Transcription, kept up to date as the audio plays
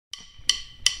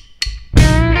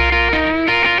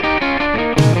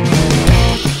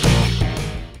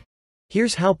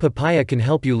Here's how papaya can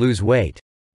help you lose weight.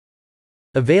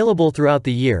 Available throughout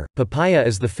the year, papaya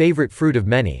is the favorite fruit of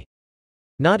many.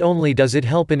 Not only does it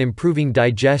help in improving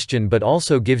digestion but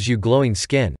also gives you glowing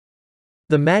skin.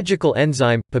 The magical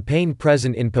enzyme, papain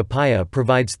present in papaya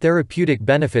provides therapeutic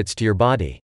benefits to your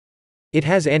body. It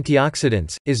has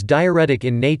antioxidants, is diuretic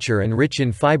in nature and rich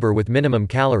in fiber with minimum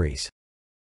calories.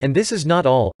 And this is not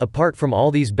all. Apart from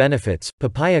all these benefits,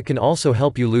 papaya can also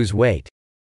help you lose weight.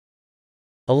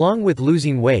 Along with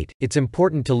losing weight, it's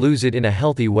important to lose it in a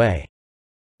healthy way.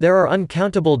 There are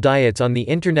uncountable diets on the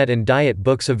internet and diet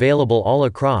books available all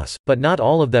across, but not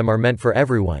all of them are meant for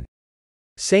everyone.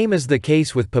 Same is the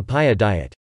case with papaya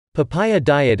diet. Papaya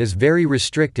diet is very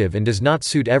restrictive and does not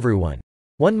suit everyone.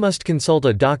 One must consult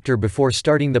a doctor before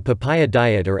starting the papaya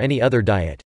diet or any other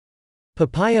diet.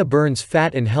 Papaya burns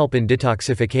fat and help in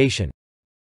detoxification.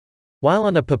 While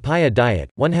on a papaya diet,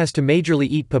 one has to majorly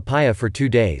eat papaya for 2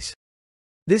 days.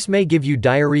 This may give you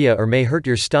diarrhea or may hurt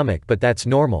your stomach, but that's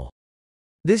normal.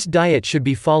 This diet should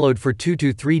be followed for 2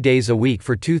 to 3 days a week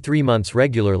for 2-3 months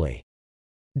regularly.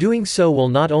 Doing so will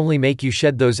not only make you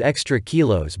shed those extra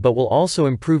kilos but will also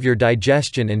improve your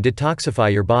digestion and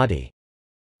detoxify your body.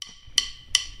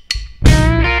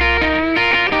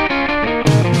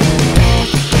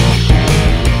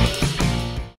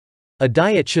 A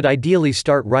diet should ideally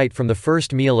start right from the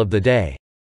first meal of the day.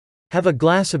 Have a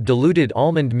glass of diluted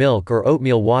almond milk or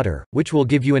oatmeal water, which will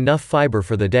give you enough fiber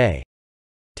for the day.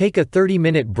 Take a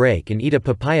 30-minute break and eat a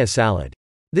papaya salad.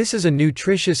 This is a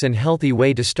nutritious and healthy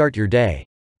way to start your day.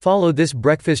 Follow this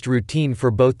breakfast routine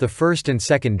for both the first and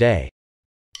second day.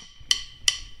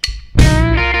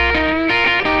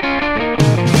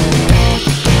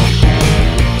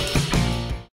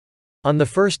 On the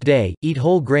first day, eat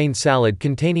whole grain salad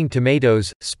containing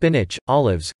tomatoes, spinach,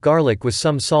 olives, garlic with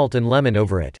some salt and lemon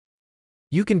over it.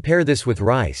 You can pair this with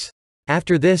rice.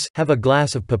 After this, have a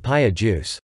glass of papaya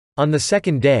juice. On the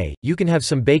second day, you can have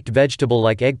some baked vegetable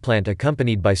like eggplant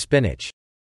accompanied by spinach.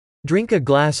 Drink a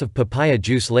glass of papaya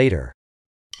juice later.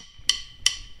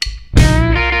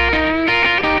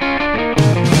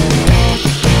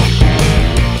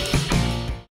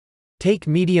 Take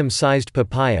medium-sized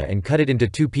papaya and cut it into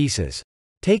 2 pieces.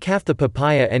 Take half the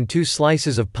papaya and 2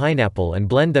 slices of pineapple and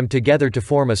blend them together to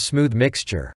form a smooth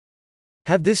mixture.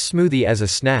 Have this smoothie as a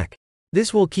snack.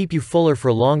 This will keep you fuller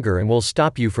for longer and will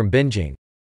stop you from binging.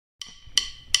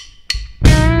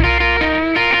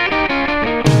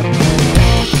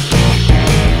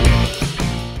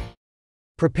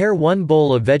 Prepare 1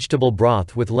 bowl of vegetable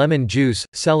broth with lemon juice,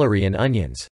 celery and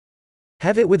onions.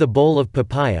 Have it with a bowl of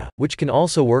papaya, which can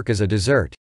also work as a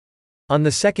dessert. On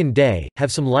the second day,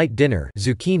 have some light dinner,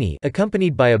 zucchini,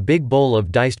 accompanied by a big bowl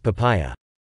of diced papaya.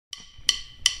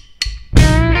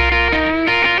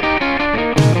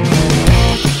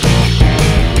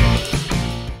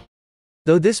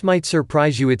 Though this might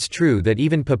surprise you, it's true that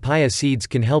even papaya seeds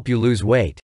can help you lose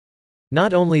weight.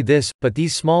 Not only this, but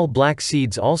these small black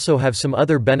seeds also have some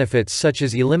other benefits such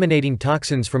as eliminating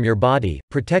toxins from your body,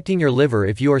 protecting your liver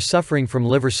if you are suffering from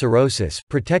liver cirrhosis,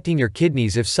 protecting your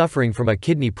kidneys if suffering from a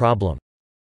kidney problem.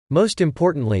 Most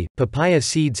importantly, papaya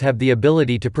seeds have the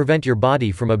ability to prevent your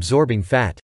body from absorbing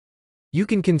fat. You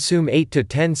can consume 8 to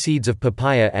 10 seeds of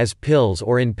papaya as pills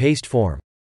or in paste form.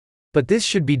 But this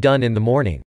should be done in the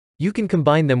morning. You can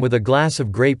combine them with a glass of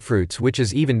grapefruits, which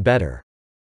is even better.